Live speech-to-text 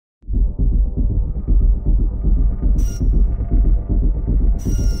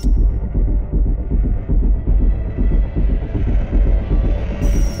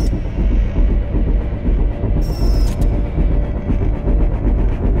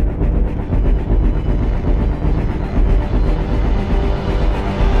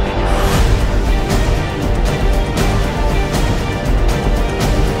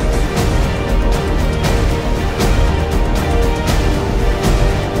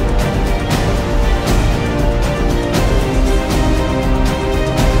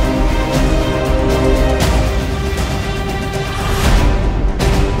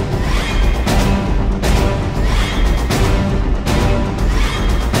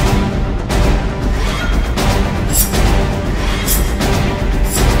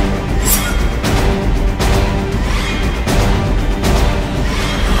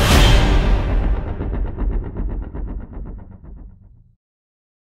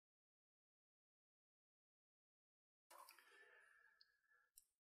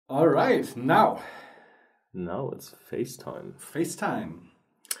All right, now it's FaceTime. FaceTime.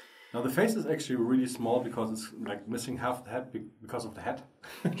 Now the face is actually really small because it's like missing half the head because of the head.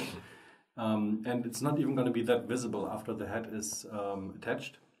 And it's not even going to be that visible after the head is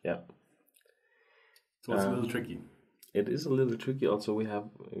attached. Yeah. So it's a little tricky. It is a little tricky. Also, we have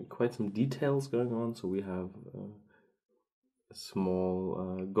quite some details going on. So we have a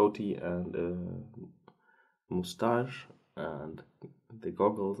small goatee and a mustache and the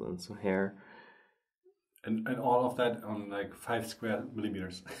goggles and some hair. And all of that on like 5 square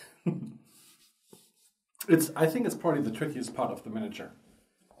millimeters. I think it's probably the trickiest part of the miniature.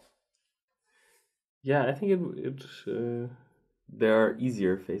 Yeah, I think there are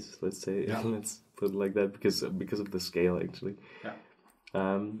easier faces. Let's say, let's put it like that, because of the scale actually. Yeah.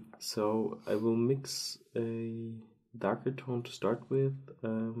 So I will mix a darker tone to start with.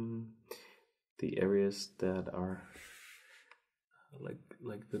 The areas that are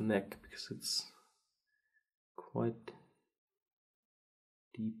like the neck, because it's quite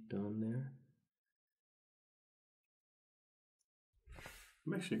deep down there.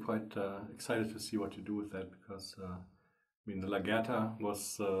 I'm actually quite excited to see what you do with that, because the Lagerta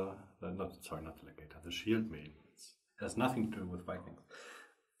was not the Lagerta, the Shield Maiden. It has nothing to do with Vikings.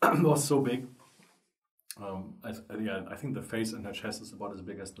 It was so big. I think the face and her chest is about as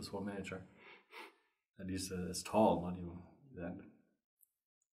big as this whole miniature. At least it's tall, not even that.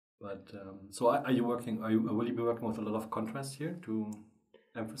 But so will you be working with a lot of contrast here to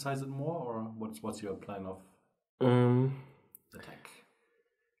emphasize it more, or what's your plan of attack?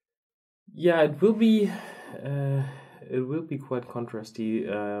 Yeah, it will be quite contrasty,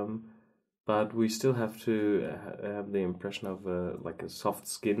 but we still have to have the impression of like a soft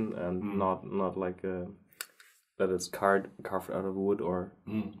skin and not like that it's carved out of wood or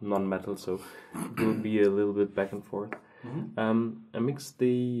non-metal. So it will be a little bit back and forth. I mixed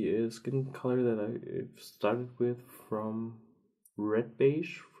the skin color that I started with from red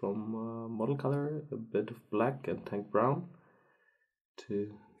beige from model color, a bit of black and tank brown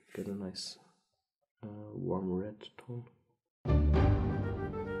to get a nice warm red tone. I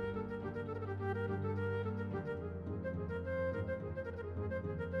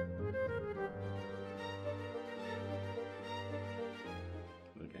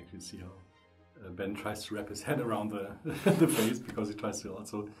can actually see how Ben tries to wrap his head around the face, because he tries to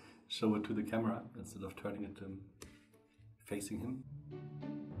also show it to the camera instead of turning it facing him.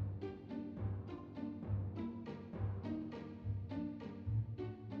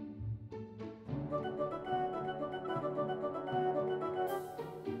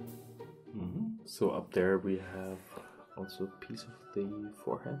 So up there we have also a piece of the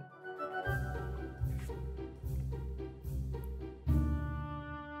forehead.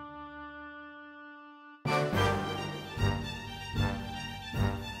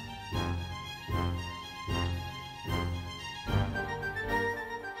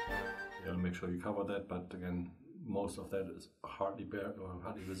 Make sure you cover that, but again, most of that is hardly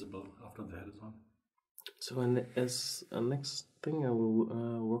visible after the head is on. So as a next thing, I will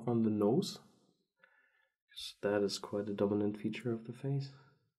work on the nose, because that is quite a dominant feature of the face.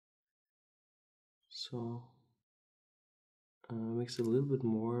 So mix a little bit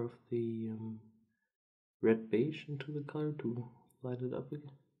more of the red beige into the color to light it up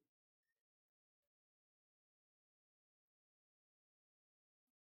again.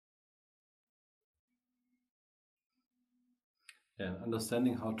 Yeah,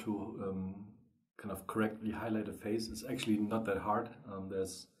 understanding how to kind of correctly highlight a face is actually not that hard.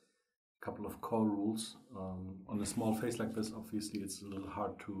 There's a couple of core rules. On a small face like this, obviously it's a little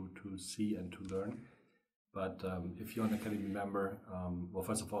hard to see and to learn. But if you're an Academy member, well,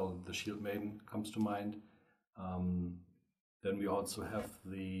 first of all, the Shield Maiden comes to mind. Then we also have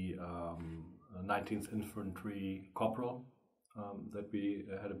the 19th Infantry Corporal that we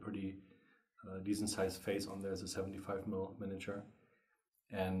had a pretty decent sized face on there as a 75mm miniature,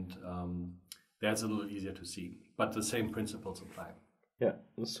 and that's a little easier to see, but the same principles apply. Yeah,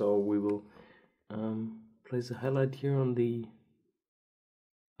 so we will place a highlight here on the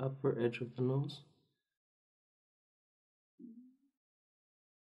upper edge of the nose.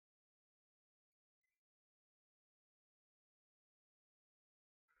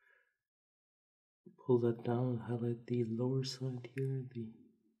 Pull that down and highlight the lower side here, the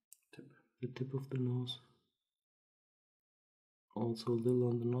tip of the nose. Also a little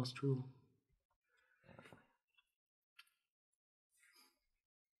on the nostril.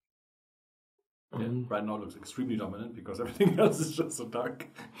 Yeah, right now it looks extremely dominant because everything else is just so dark.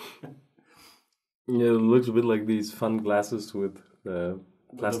 Yeah, it looks a bit like these fun glasses with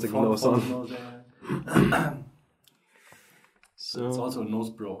plastic nose on. So it's also a nose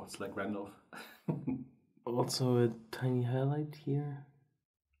brow. It's like Randolph. Also a tiny highlight here.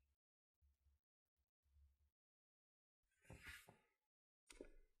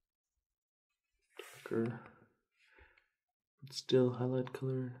 Darker, but still highlight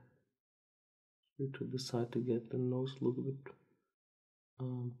color here to the side to get the nose look a bit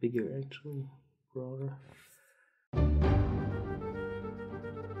bigger, actually, broader.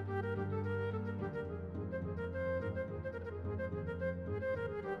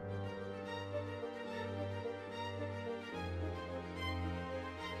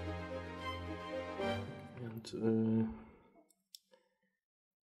 And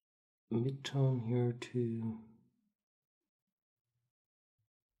mid-tone here to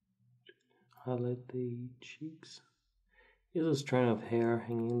highlight the cheeks. Here's a strand of hair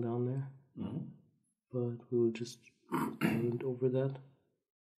hanging down there, but we will just paint over that.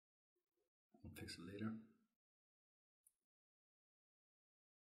 I'll fix it later.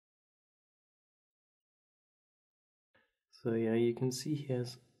 So yeah, you can see he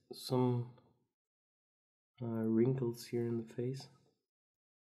has some wrinkles here in the face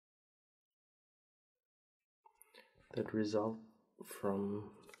that result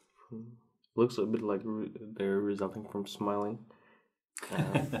from looks a bit like they're resulting from smiling.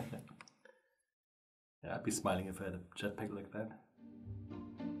 Yeah, I'd be smiling if I had a jetpack like that.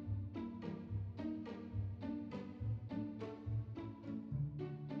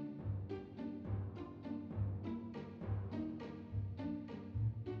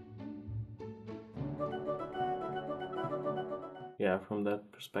 Yeah, from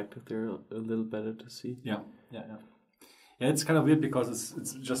that perspective, they're a little better to see. Yeah. Yeah, it's kind of weird because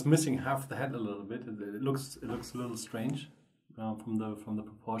it's just missing half the head a little bit. It looks a little strange from the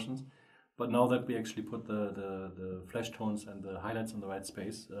proportions. But now that we actually put the flesh tones and the highlights in the right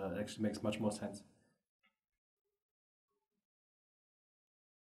space, it actually makes much more sense.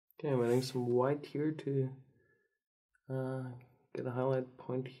 Okay, I'm adding some white here to get a highlight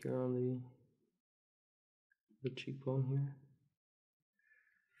point here on the cheekbone here.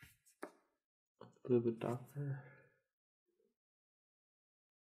 A little bit darker.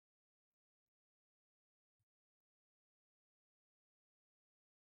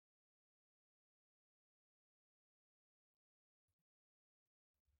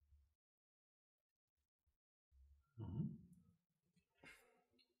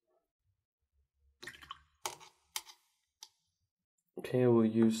 Okay, we'll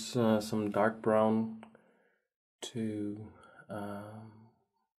use some dark brown to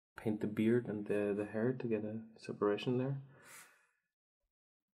paint the beard and the hair to get a separation there.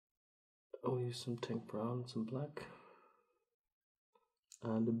 I'll use some tank brown, some black,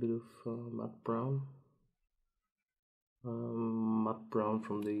 and a bit of matte brown. Matte brown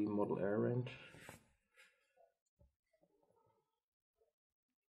from the Model Air range.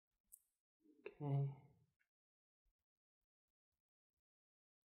 Okay.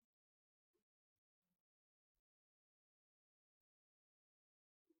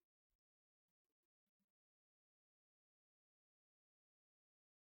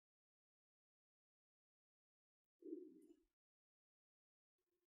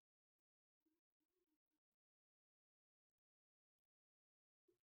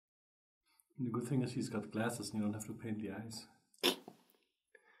 And the good thing is he's got glasses and you don't have to paint the eyes.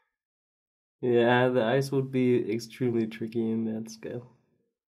 Yeah, the eyes would be extremely tricky in that scale.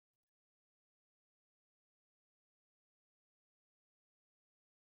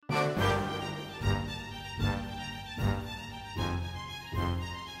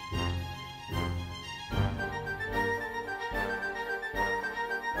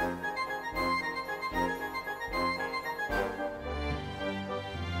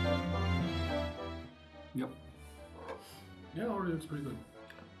 Yep. Yeah, already looks pretty good.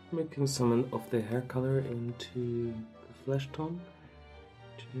 Making some of the hair color into the flesh tone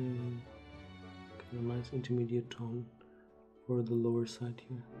to get a nice intermediate tone for the lower side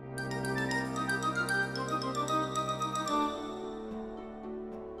here.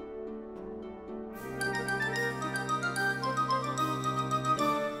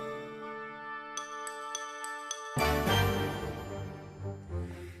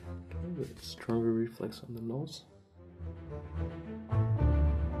 With stronger reflex on the nose.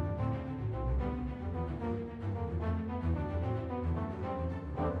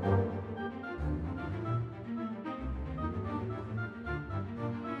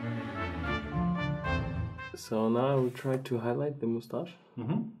 So now I will try to highlight the mustache.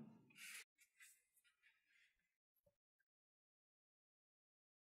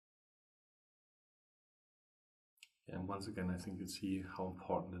 Yeah, And once again, I think you see how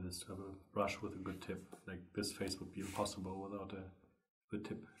important it is to have a brush with a good tip. Like this face would be impossible without a good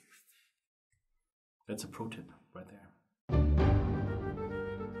tip. That's a pro tip right there.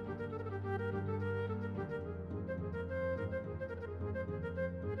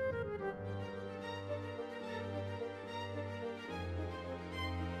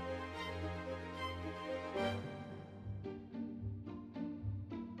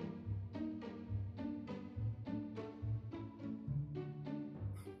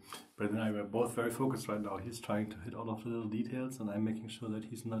 Brandon and I were both very focused right now. He's trying to hit all of the little details, and I'm making sure that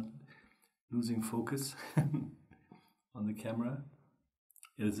he's not losing focus on the camera.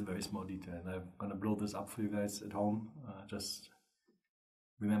 It is a very small detail, and I'm gonna blow this up for you guys at home. Just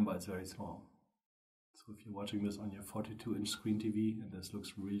remember, it's very small. So if you're watching this on your 42-inch screen TV and this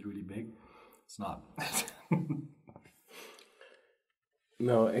looks really, really big, it's not.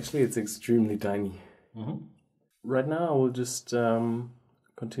 No, actually, it's extremely tiny. Mm-hmm. Right now, I will just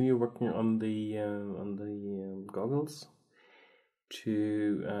continue working on the goggles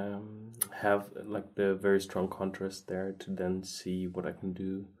to have like the very strong contrast there to then see what I can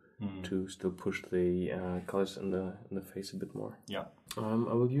do to still push the colors in the face a bit more. Yeah. I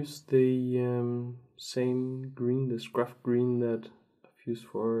will use the same green, the scruff green that I've used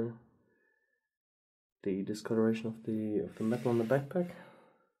for the discoloration of the metal on the backpack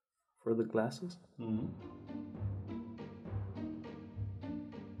for the glasses. Mm-hmm.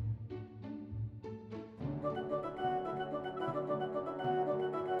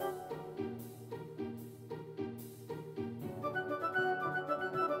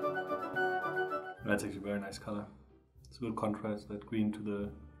 That's actually a very nice color. It's a good contrast, that green to the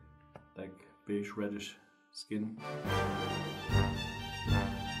like beige reddish skin.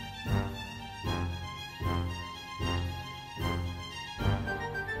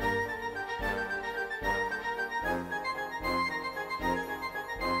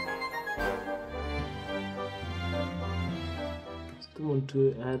 Still want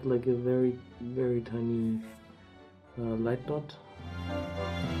to add like a very, very tiny light dot.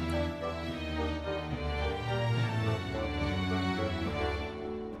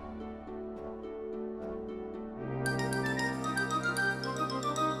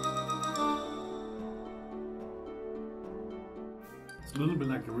 It's a little bit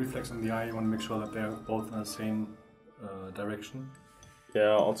like a reflex in the eye. You want to make sure that they're both in the same direction.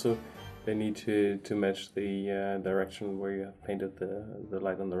 Yeah, also they need to match the direction where you have painted the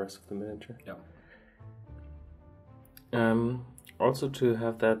light on the rest of the miniature. Yeah. Also to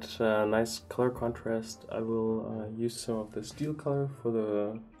have that nice color contrast, I will use some of the steel color for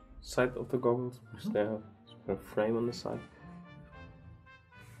the side of the goggles, because they have a frame on the side.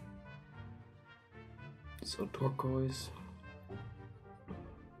 So turquoise,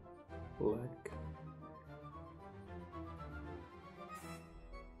 black,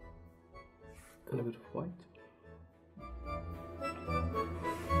 and a bit of white.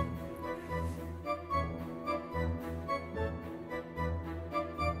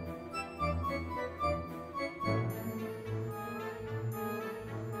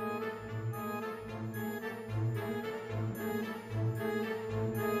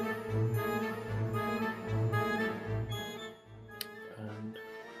 And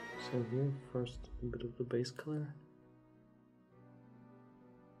so here, first a bit of the base color.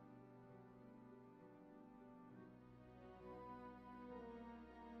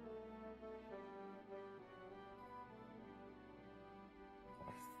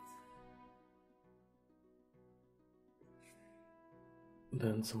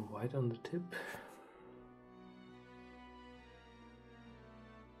 Then some white on the tip.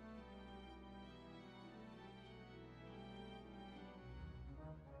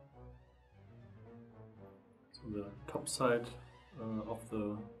 So the top side of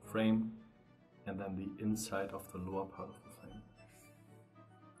the frame, and then the inside of the lower part of the frame.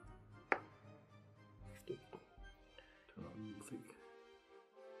 Turn on a little thick.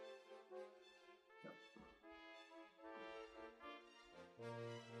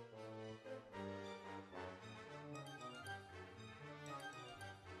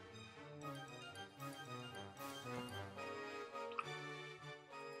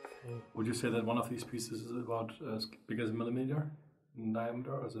 Would you say that one of these pieces is about as big as a millimeter in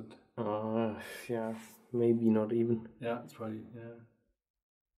diameter, or is it? Yeah, maybe not even. Yeah, it's probably, yeah.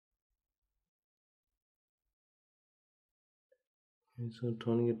 Okay, so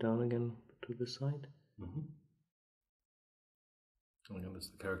toning it down again to the side. Mm-hmm. And again, that's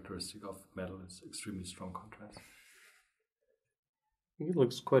the characteristic of metal, it's extremely strong contrast. I think it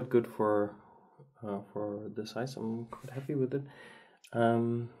looks quite good for the size. I'm quite happy with it.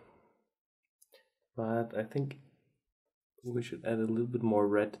 But I think We should add a little bit more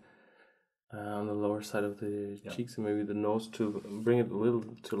red on the lower side of the cheeks and maybe the nose to bring it a little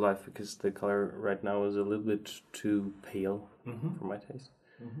to life, because the color right now is a little bit too pale for my taste.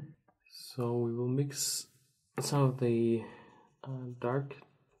 So we will mix some of the dark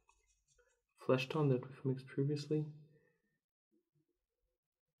flesh tone that we've mixed previously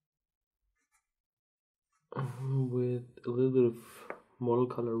with a little bit of model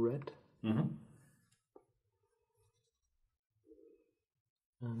color red.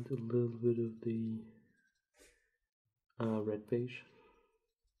 And a little bit of the red beige.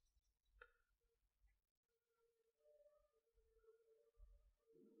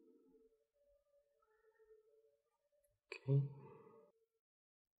 Okay.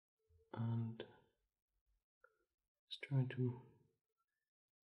 And just trying to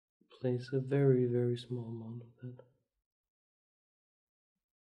place a very, very small amount of that.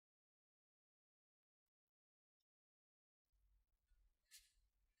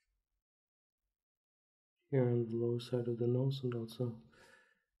 Here on the lower side of the nose and also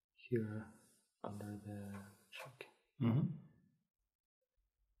here under the cheek.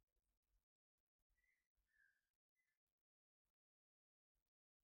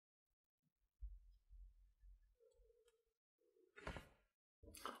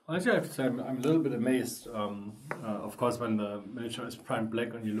 Honestly, I have to say I'm a little bit amazed. Of course, when the miniature is prime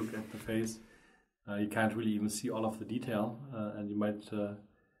black and you look at the face, you can't really even see all of the detail, and you might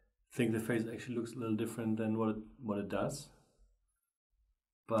think the face actually looks a little different than what it does.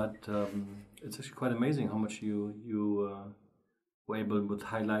 But it's actually quite amazing how much you were able with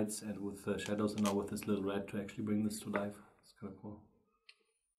highlights and with shadows and now with this little red to actually bring this to life. It's kind of cool.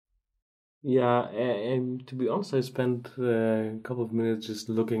 Yeah, and to be honest, I spent a couple of minutes just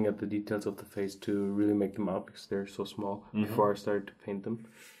looking at the details of the face to really make them out, because they're so small before I started to paint them.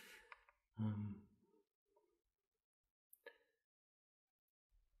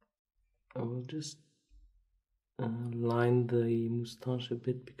 I will just line the moustache a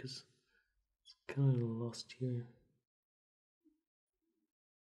bit because it's kind of lost here.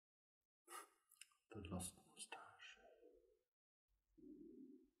 The lost moustache.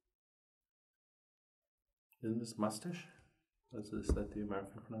 Isn't this mustache? Is that the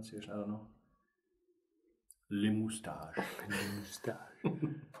American pronunciation? I don't know. Le moustache. Le moustache.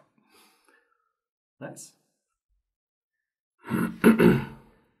 Nice.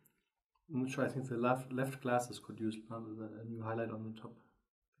 I'm not sure. I think the left glasses could use a new highlight on the top.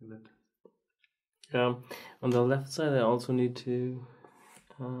 I think that. Yeah, on the left side, I also need to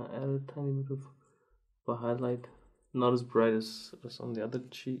add a tiny bit of a highlight. Not as bright as on the other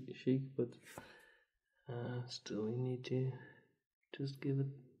cheek, but still, we need to just give it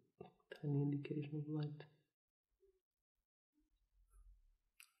a tiny indication of light.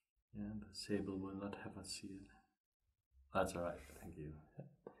 Yeah, the sable will not have us see it. That's alright, thank you.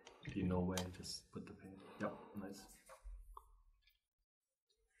 Do you know where? Just put the paint. Yep, nice.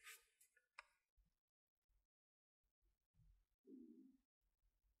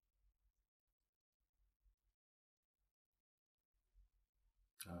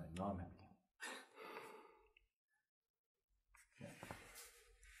 Alright, now I'm happy. Yeah.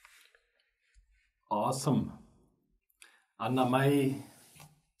 Awesome. Under my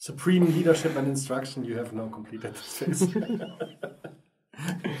supreme leadership and instruction, you have now completed this face.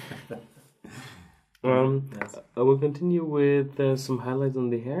 Yes. I will continue with some highlights on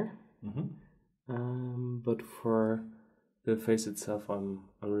the hair. But for the face itself, I'm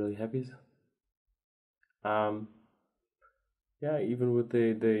really happy. Yeah, even with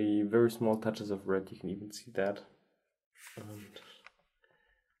the very small touches of red, you can even see that. And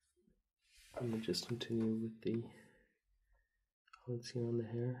I'm gonna just continue with the highlights here on the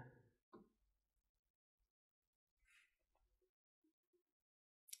hair.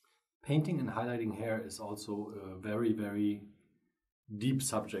 Painting and highlighting hair is also a very, very deep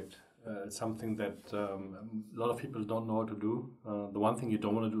subject. It's something that a lot of people don't know how to do. The one thing you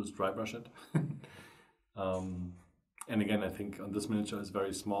don't want to do is dry brush it. And again, I think on this miniature is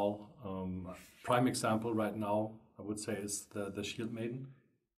very small. Prime example right now, I would say, is the Shield Maiden,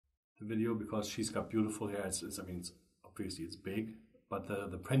 the video, because she's got beautiful hair. I mean, obviously it's big, but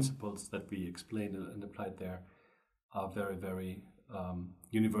the principles that we explained and applied there are very, very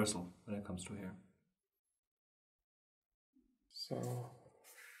universal when it comes to hair. So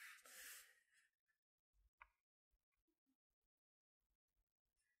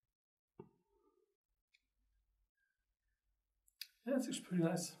yeah, it's actually pretty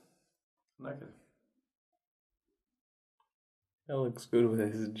nice. I like it. that looks good with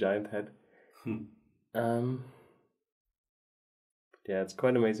his giant head. Yeah, it's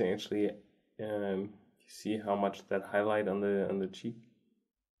quite amazing actually. See how much that highlight on the cheek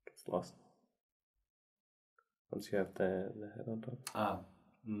gets lost once you have the head on top.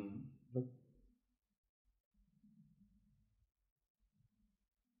 Look.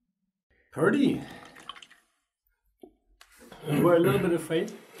 Pretty. We were a little bit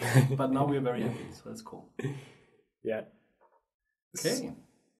afraid, but now we're very happy, so that's cool. Yeah. Okay.